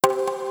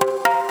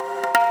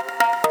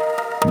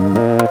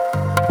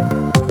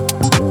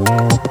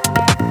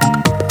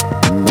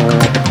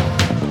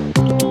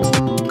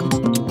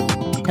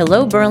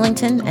Hello,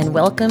 Burlington, and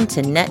welcome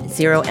to Net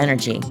Zero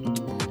Energy.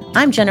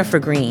 I'm Jennifer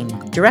Green,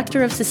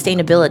 Director of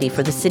Sustainability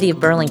for the City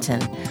of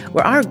Burlington,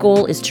 where our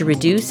goal is to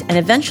reduce and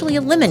eventually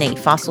eliminate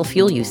fossil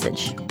fuel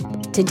usage.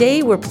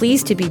 Today, we're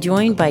pleased to be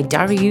joined by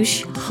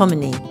Daryoush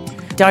Khmanei.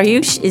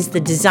 Daryoush is the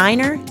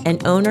designer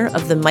and owner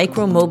of the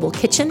Micro Mobile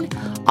Kitchen,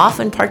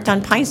 often parked on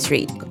Pine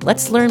Street.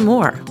 Let's learn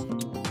more.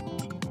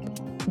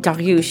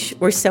 Daryoush,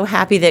 we're so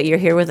happy that you're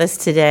here with us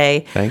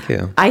today. Thank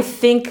you. I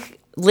think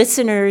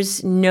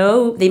listeners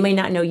know, they may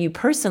not know you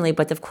personally,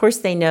 but of course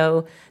they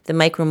know the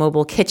Micro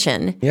Mobile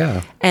Kitchen.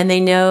 Yeah. And they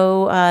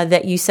know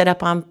that you set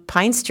up on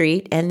Pine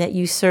Street and that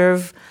you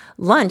serve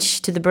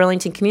lunch to the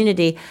Burlington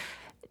community.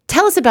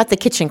 Tell us about the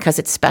kitchen because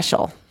it's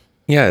special.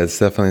 Yeah, it's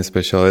definitely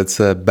special. It's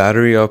a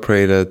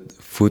battery-operated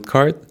food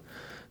cart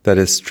that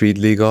is street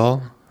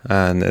legal,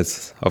 and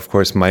it's, of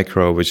course,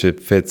 micro, which it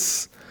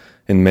fits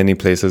in many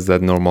places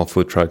that normal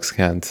food trucks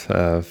can't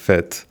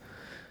fit.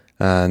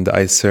 And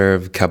I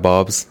serve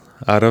kebabs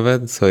out of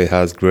it. So it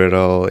has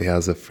griddle, it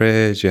has a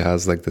fridge, it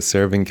has like the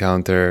serving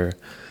counter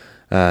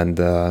and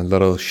a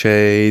little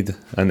shade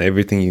and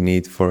everything you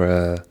need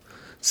for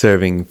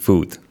serving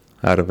food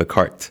out of a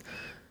cart.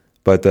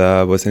 But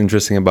what's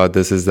interesting about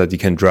this is that you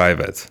can drive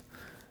it.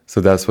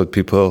 So that's what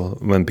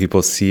when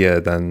people see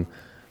it and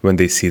when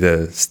they see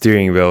the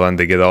steering wheel and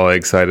they get all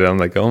excited, I'm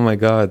like, oh my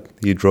God,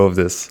 you drove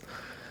this.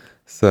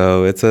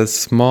 So it's a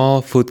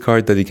small food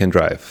cart that you can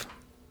drive.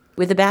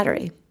 With a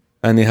battery.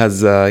 And it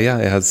has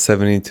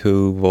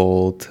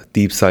 72-volt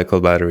deep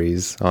cycle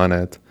batteries on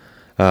it,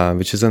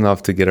 which is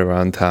enough to get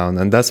around town.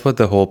 And that's what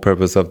the whole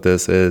purpose of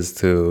this is,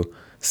 to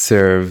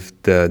serve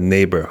the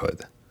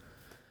neighborhood.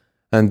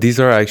 And these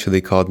are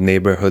actually called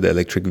neighborhood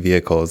electric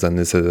vehicles, and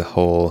this is a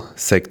whole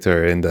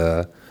sector in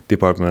the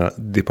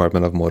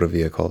Department of Motor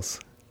Vehicles.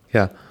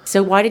 Yeah.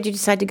 So why did you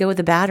decide to go with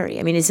a battery?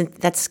 I mean,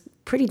 that's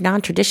pretty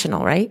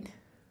non-traditional, right?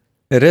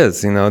 It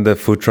is, the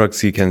food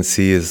trucks you can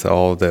see is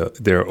all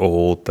they're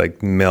old,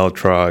 like mail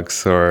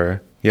trucks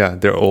they're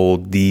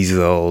old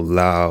diesel,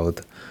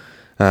 loud.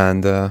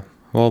 And,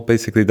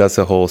 basically that's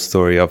the whole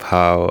story of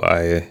how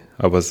I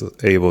was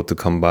able to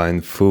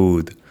combine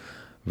food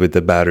with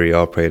the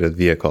battery-operated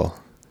vehicle.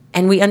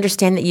 And we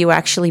understand that you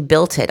actually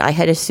built it. I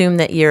had assumed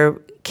that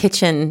your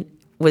kitchen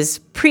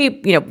was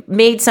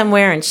made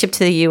somewhere and shipped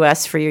to the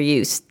U.S. for your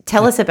use.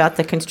 Tell us about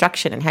the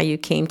construction and how you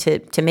came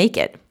to make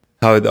it.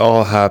 How it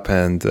all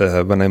happened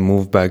when I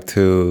moved back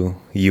to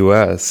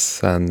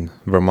U.S. and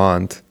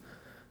Vermont,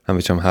 and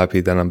which I'm happy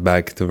that I'm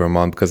back to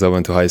Vermont because I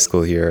went to high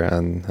school here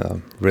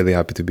and really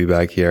happy to be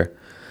back here.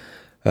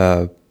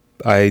 I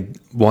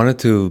wanted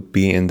to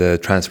be in the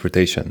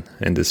transportation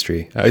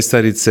industry. I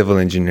studied civil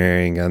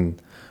engineering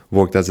and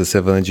worked as a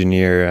civil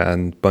engineer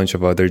and a bunch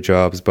of other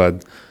jobs,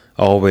 but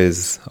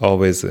always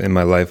in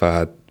my life I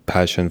had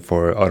passion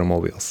for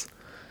automobiles.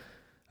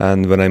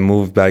 And when I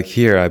moved back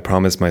here, I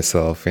promised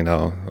myself,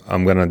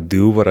 I'm going to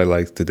do what I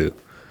like to do.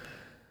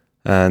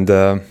 And,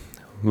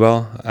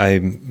 I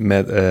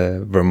met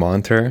a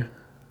Vermonter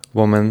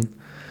woman.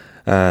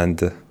 And,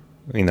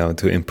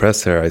 to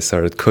impress her, I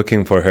started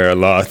cooking for her a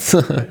lot.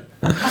 Food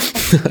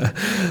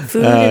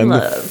and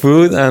love.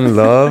 Food and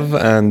love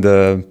and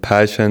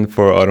passion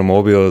for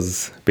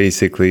automobiles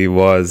basically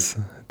was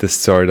the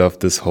start of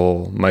this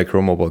whole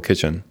Micro Mobile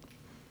Kitchen.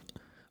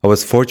 I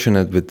was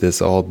fortunate with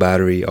this all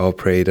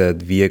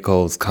battery-operated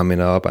vehicles coming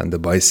up and the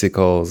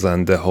bicycles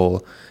and the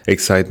whole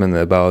excitement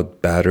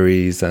about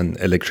batteries and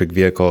electric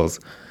vehicles.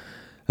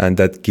 And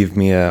that gave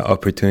me an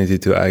opportunity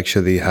to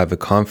actually have a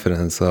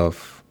confidence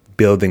of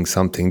building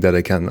something that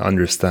I can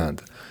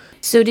understand.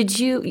 So did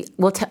you,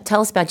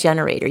 tell us about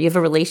Generator. You have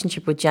a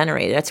relationship with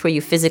Generator. That's where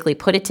you physically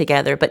put it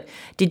together. But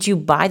did you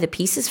buy the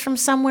pieces from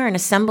somewhere and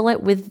assemble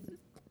it with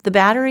the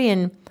battery?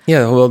 And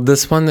yeah, well,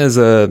 this one is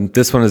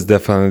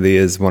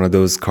definitely one of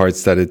those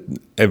carts that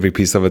every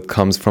piece of it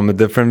comes from a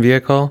different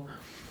vehicle,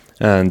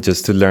 and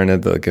just to learn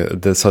it,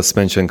 the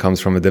suspension comes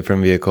from a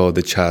different vehicle,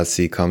 the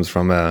chassis comes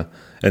from a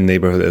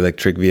neighborhood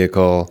electric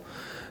vehicle,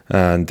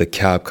 and the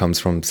cab comes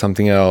from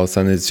something else,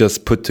 and it's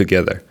just put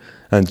together.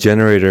 And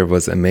Generator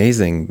was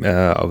amazing.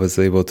 I was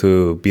able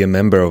to be a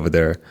member over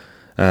there,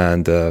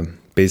 and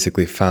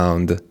basically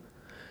found,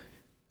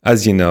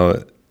 as you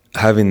know,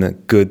 having a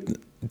good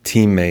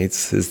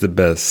teammates is the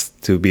best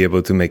to be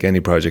able to make any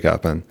project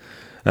happen.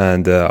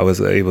 And I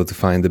was able to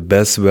find the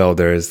best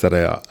welders that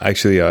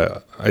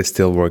I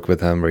still work with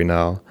them right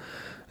now,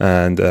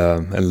 and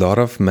a lot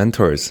of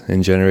mentors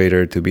in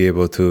Generator to be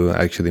able to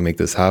actually make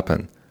this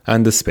happen,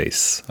 and the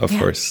space, of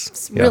course.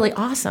 It's really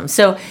awesome.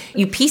 So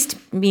you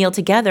piecemeal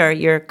together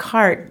your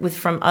cart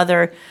from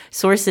other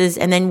sources,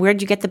 and then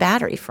where'd you get the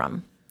battery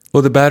from?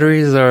 Well, the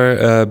batteries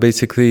are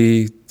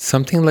basically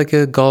something like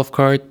a golf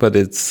cart, but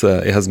it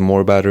has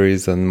more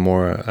batteries and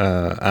more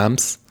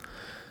amps.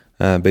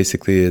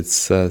 Basically, it's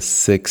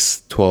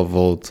 6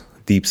 12-volt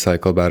deep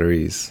cycle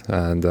batteries,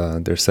 and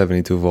they're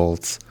 72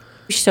 volts.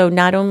 So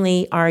not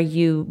only are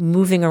you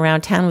moving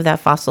around town without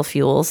fossil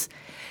fuels,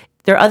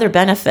 there are other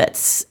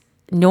benefits.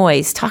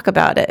 Noise, talk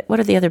about it. What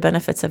are the other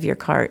benefits of your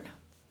cart?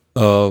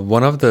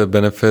 One of the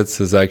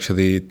benefits is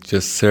actually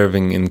just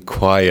serving in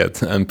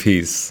quiet and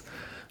peace.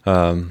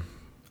 Um,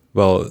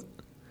 well,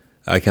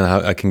 I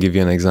can give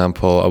you an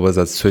example. I was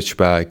at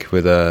Switchback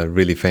with a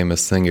really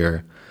famous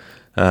singer,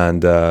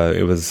 and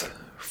it was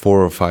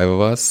 4 or 5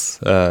 of us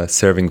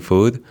serving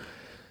food,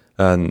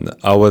 and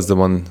I was the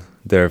one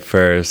there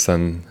first,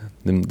 and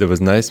there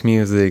was nice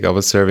music. I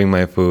was serving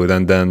my food,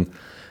 and then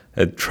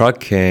a truck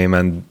came,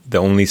 and the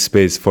only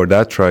space for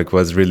that truck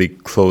was really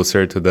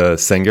closer to the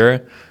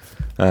singer,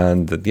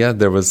 and yeah,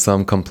 there was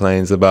some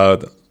complaints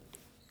about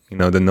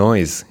the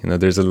noise.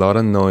 There's a lot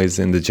of noise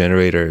in the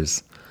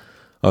generators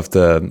of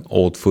the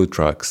old food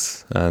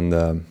trucks, and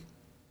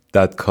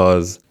that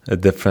caused a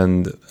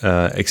different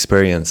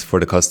experience for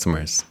the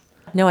customers.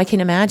 No, I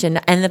can imagine.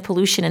 And the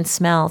pollution and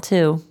smell,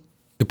 too.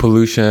 The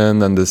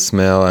pollution and the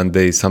smell, and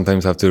they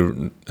sometimes have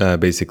to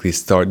basically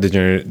start the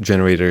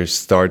generators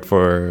start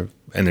for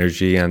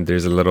energy, and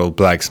there's a little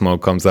black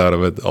smoke comes out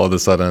of it all of a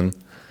sudden.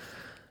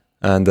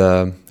 And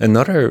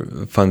another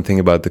fun thing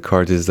about the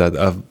cart is that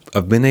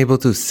I've been able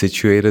to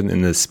situate it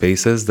in the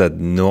spaces that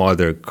no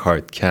other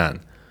cart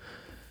can.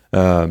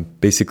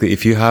 Basically,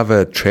 if you have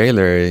a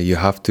trailer, you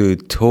have to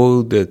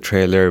tow the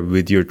trailer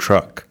with your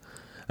truck,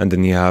 and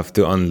then you have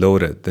to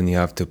unload it, then you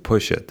have to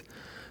push it.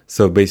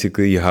 So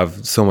basically, you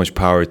have so much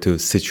power to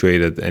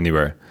situate it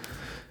anywhere.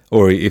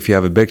 Or if you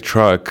have a big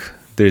truck,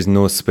 there's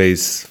no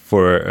space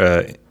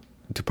for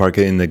to park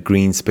it in the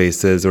green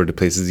spaces or the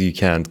places you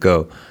can't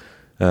go.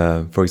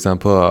 For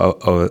example,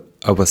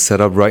 I was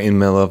set up right in the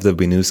middle of the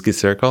Winooski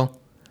Circle.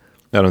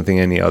 I don't think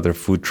any other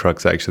food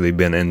trucks actually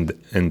been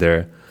in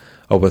there.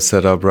 I was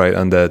set up right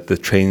on the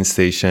train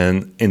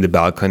station in the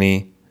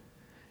balcony.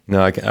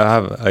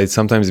 I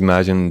sometimes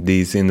imagine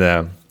these in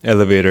the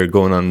elevator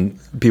going on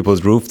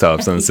people's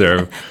rooftops and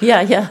serve.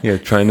 Yeah.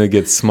 Trying to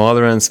get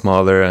smaller and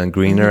smaller and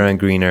greener and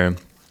greener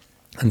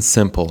and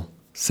simple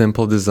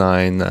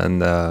design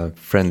and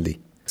friendly.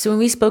 So when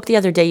we spoke the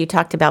other day, you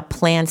talked about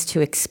plans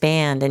to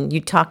expand, and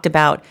you talked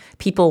about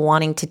people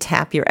wanting to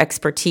tap your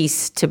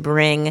expertise to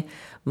bring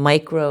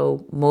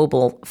micro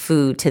mobile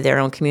food to their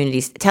own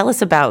communities. Tell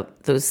us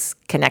about those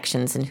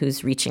connections and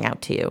who's reaching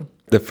out to you.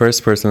 The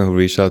first person who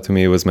reached out to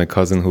me was my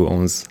cousin, who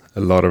owns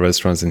a lot of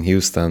restaurants in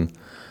Houston,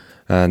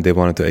 and they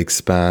wanted to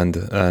expand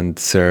and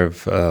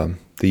serve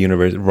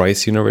the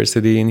Rice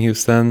University in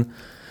Houston.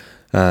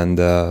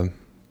 And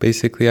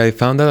basically, I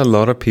found that a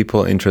lot of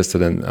people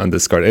interested on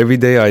this cart. Every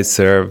day I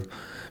serve,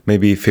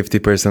 maybe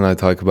 50% I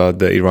talk about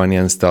the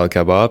Iranian-style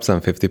kebabs,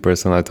 and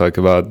 50% I talk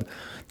about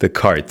the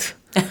cart.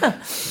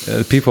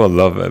 People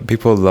love it.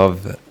 People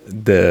love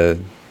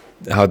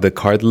how the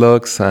cart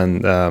looks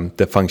and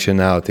the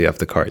functionality of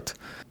the cart.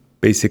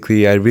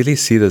 Basically, I really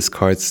see these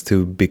carts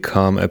to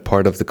become a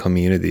part of the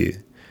community.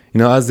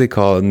 As they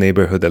call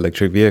neighborhood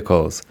electric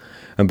vehicles.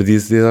 But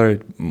these are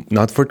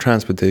not for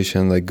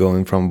transportation, like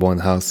going from one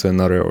house to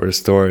another or a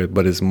store,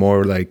 but it's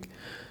more like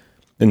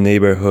a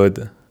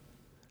neighborhood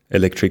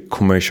electric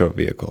commercial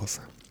vehicles.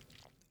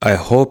 I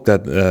hope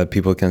that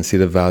people can see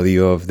the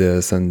value of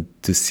this and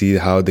to see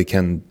how they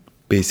can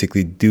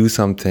basically do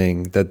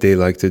something that they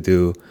like to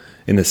do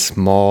in a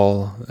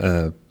small,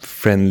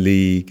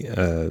 friendly,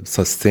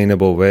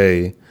 sustainable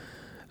way,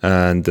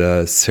 and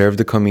serve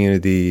the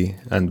community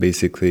and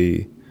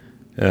basically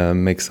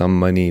make some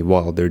money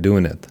while they're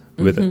doing it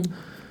with it.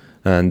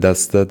 And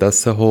that's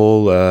the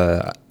whole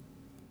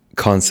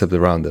concept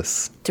around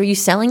this. So are you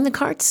selling the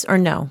carts or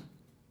no?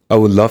 I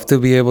would love to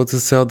be able to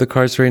sell the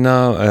carts right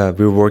now.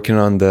 We're working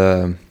on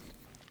the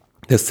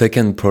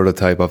second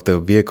prototype of the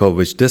vehicle,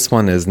 which this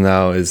one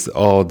is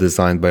all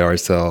designed by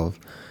ourselves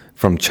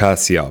from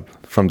chassis up,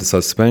 from the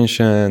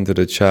suspension to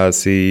the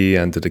chassis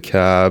and to the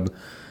cab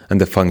and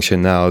the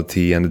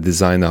functionality and the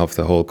design of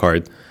the whole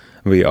cart.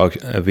 We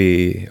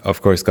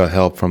of course got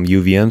help from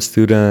UVM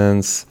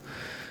students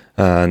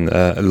and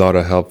a lot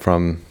of help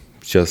from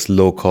just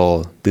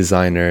local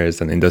designers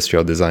and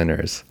industrial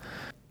designers.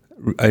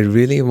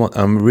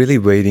 I'm really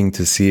waiting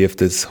to see if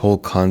this whole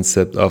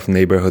concept of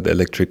neighborhood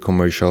electric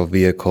commercial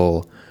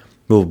vehicle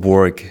will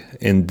work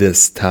in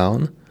this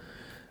town.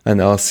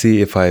 And I'll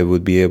see if I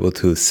would be able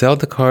to sell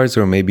the cars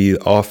or maybe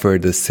offer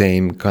the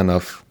same kind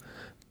of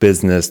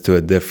business to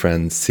a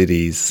different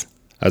cities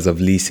as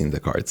of leasing the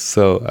carts.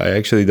 So I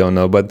actually don't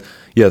know. But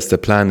yes, the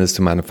plan is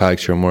to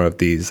manufacture more of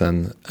these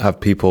and have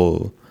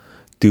people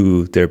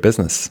do their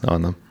business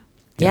on them.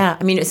 Yeah,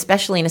 I mean,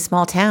 especially in a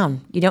small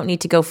town. You don't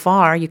need to go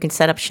far. You can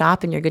set up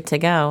shop and you're good to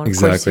go. And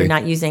exactly. Of course, you're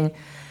not using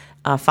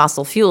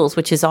fossil fuels,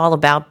 which is all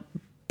about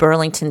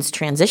Burlington's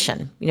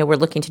transition. We're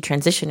looking to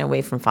transition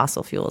away from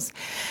fossil fuels.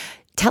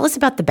 Tell us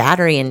about the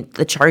battery and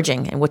the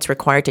charging and what's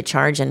required to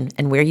charge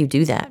and where you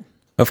do that.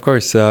 Of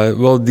course.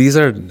 Well, these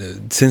are,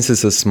 since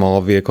it's a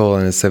small vehicle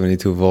and it's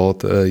 72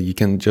 volt, you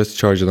can just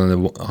charge it on a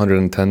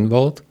 110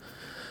 volt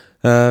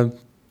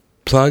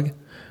plug.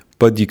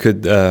 But you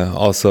could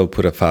also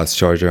put a fast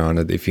charger on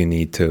it if you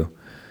need to.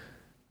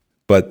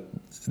 But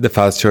the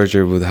fast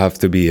charger would have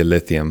to be a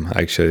lithium,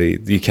 actually.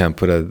 You can't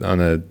put it on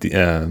a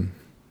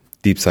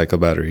deep cycle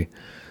battery.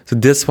 So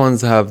this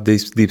ones have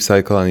this deep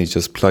cycle and you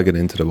just plug it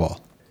into the wall.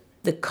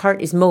 the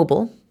cart is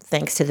mobile,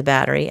 thanks to the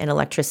battery and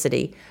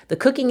electricity. The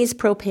cooking is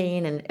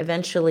propane, and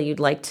eventually you'd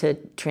like to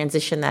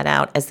transition that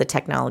out as the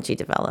technology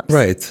develops.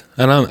 Right,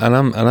 and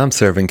I'm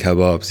serving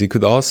kebabs.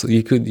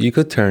 You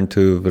could turn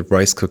to the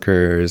rice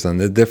cookers and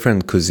the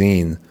different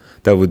cuisine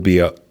that would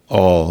be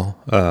all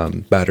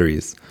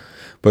batteries.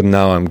 But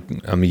now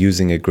I'm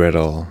using a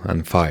griddle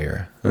and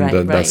fire,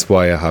 and that's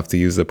why I have to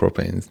use the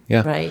propane.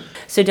 Yeah. Right.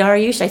 So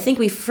Daryoush, I think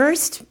we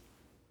first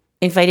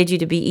invited you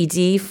to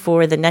BED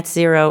for the Net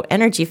Zero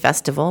Energy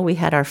Festival. We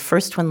had our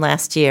first one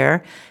last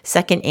year.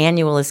 Second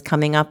annual is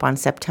coming up on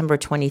September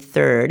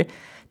 23rd,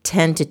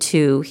 10 to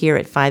 2 here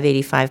at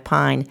 585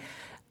 Pine.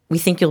 We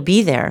think you'll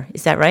be there.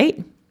 Is that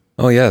right?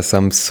 Oh, yes.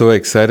 I'm so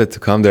excited to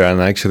come there.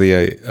 And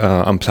actually,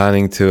 I'm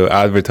planning to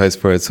advertise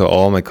for it so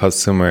all my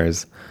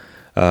customers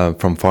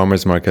from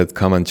farmers market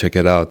come and check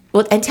it out.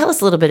 Well, and tell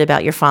us a little bit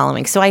about your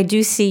following. So I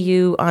do see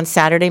you on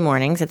Saturday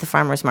mornings at the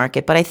farmers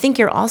market, but I think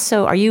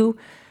are you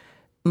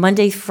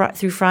Monday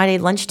through Friday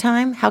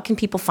lunchtime? How can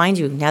people find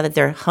you now that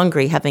they're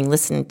hungry, having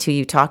listened to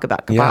you talk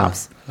about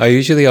kebabs? Yeah. I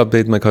usually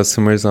update my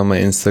customers on my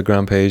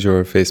Instagram page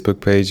or Facebook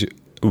page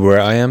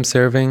where I am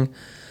serving,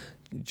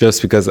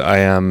 just because I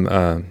am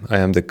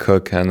the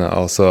cook, and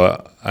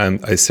also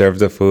I serve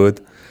the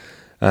food.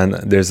 And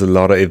there's a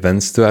lot of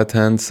events to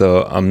attend,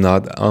 so I'm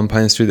not on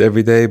Pine Street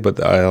every day, but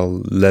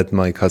I'll let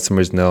my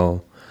customers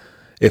know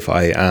if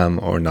I am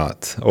or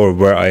not, or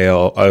where I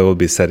will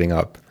be setting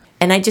up.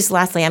 And I'm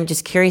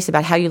just curious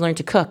about how you learned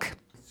to cook.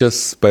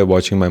 Just by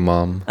watching my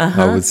mom,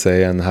 I would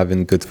say, and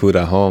having good food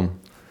at home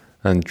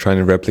and trying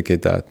to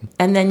replicate that.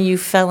 And then you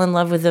fell in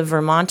love with the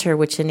Vermonter,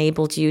 which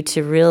enabled you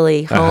to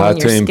really hone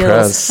your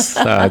skills.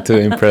 I had to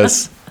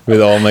impress with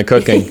all my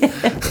cooking.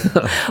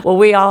 Well,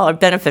 we all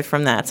benefit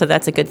from that, so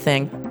that's a good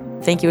thing.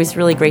 Thank you. It was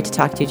really great to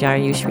talk to you,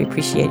 Daryoush. We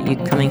appreciate you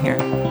coming here.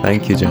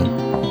 Thank you, Jen.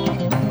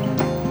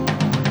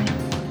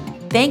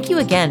 Thank you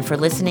again for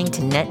listening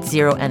to Net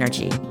Zero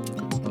Energy.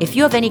 If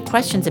you have any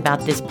questions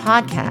about this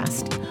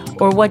podcast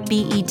or what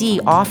BED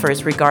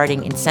offers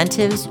regarding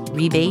incentives,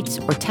 rebates,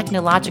 or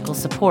technological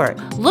support,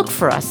 look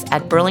for us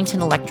at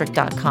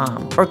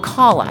burlingtonelectric.com or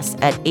call us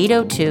at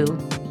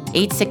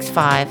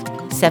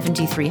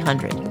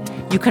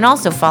 802-865-7300. You can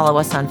also follow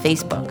us on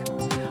Facebook.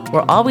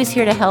 We're always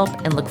here to help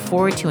and look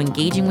forward to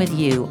engaging with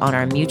you on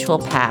our mutual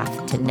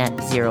path to net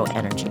zero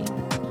energy.